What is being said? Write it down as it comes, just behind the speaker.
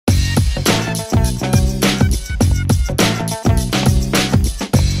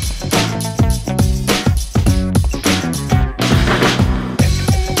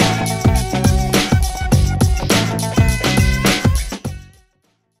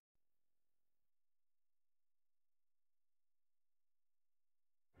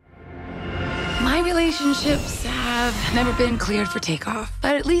relationships have never been cleared for takeoff.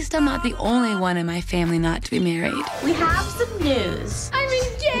 But at least I'm not the only one in my family not to be married. We have some news. I'm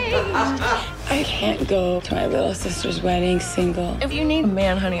engaged! I can't go to my little sister's wedding single. If you need a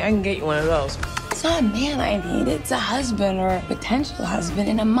man, honey, I can get you one of those. It's not a man I need, it's a husband or a potential husband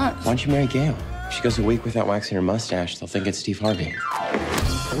in a month. Why don't you marry Gail? If she goes a week without waxing her mustache, they'll think it's Steve Harvey.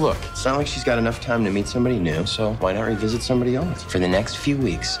 Look, it's not like she's got enough time to meet somebody new, so why not revisit somebody else? For the next few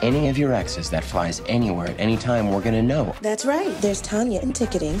weeks, any of your exes that flies anywhere at any time, we're gonna know. That's right. There's Tanya in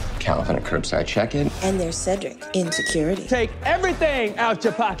ticketing. Calvin at curbside check-in. And there's Cedric in security. Take everything out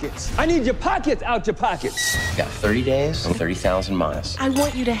your pockets. I need your pockets out your pockets. You got 30 days and 30,000 miles. I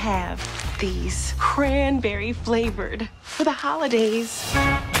want you to have these cranberry flavored for the holidays.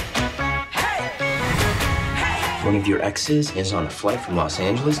 One of your exes is on a flight from Los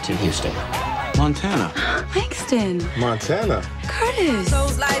Angeles to Houston. Montana. Langston. Montana. Curtis.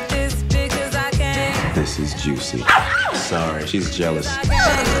 This is juicy. Sorry, she's jealous.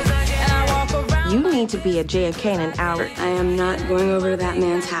 You need to be at JFK in an hour. I am not going over to that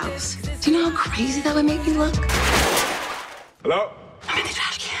man's house. Do you know how crazy that would make me look? Hello? I'm in the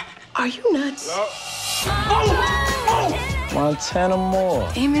trash can. Are you nuts? Montana Moore.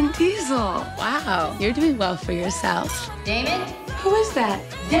 Damon Diesel. Wow, you're doing well for yourself. Damon? Who is that?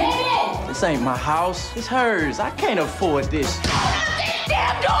 Damon! This ain't my house. It's hers. I can't afford this.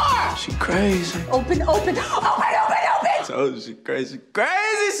 Damn door! She crazy. Open, open, open, open, open! So she crazy.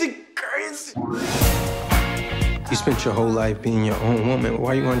 Crazy. You spent your whole life being your own woman.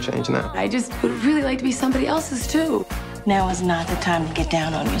 Why you want to change now? I just would really like to be somebody else's too. Now is not the time to get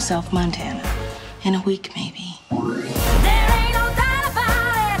down on yourself, Montana. In a week, maybe.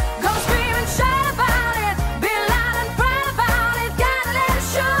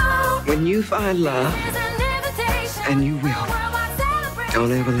 When you find love, and you will,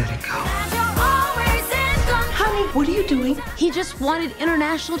 don't ever let it go. Honey, what are you doing? He just wanted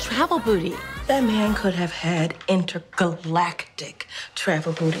international travel booty. That man could have had intergalactic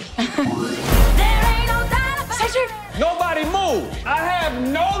travel booty. Cedric! Nobody move. I have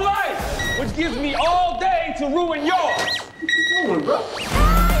no life, which gives me all day to ruin yours. Come on,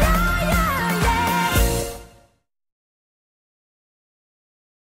 bro.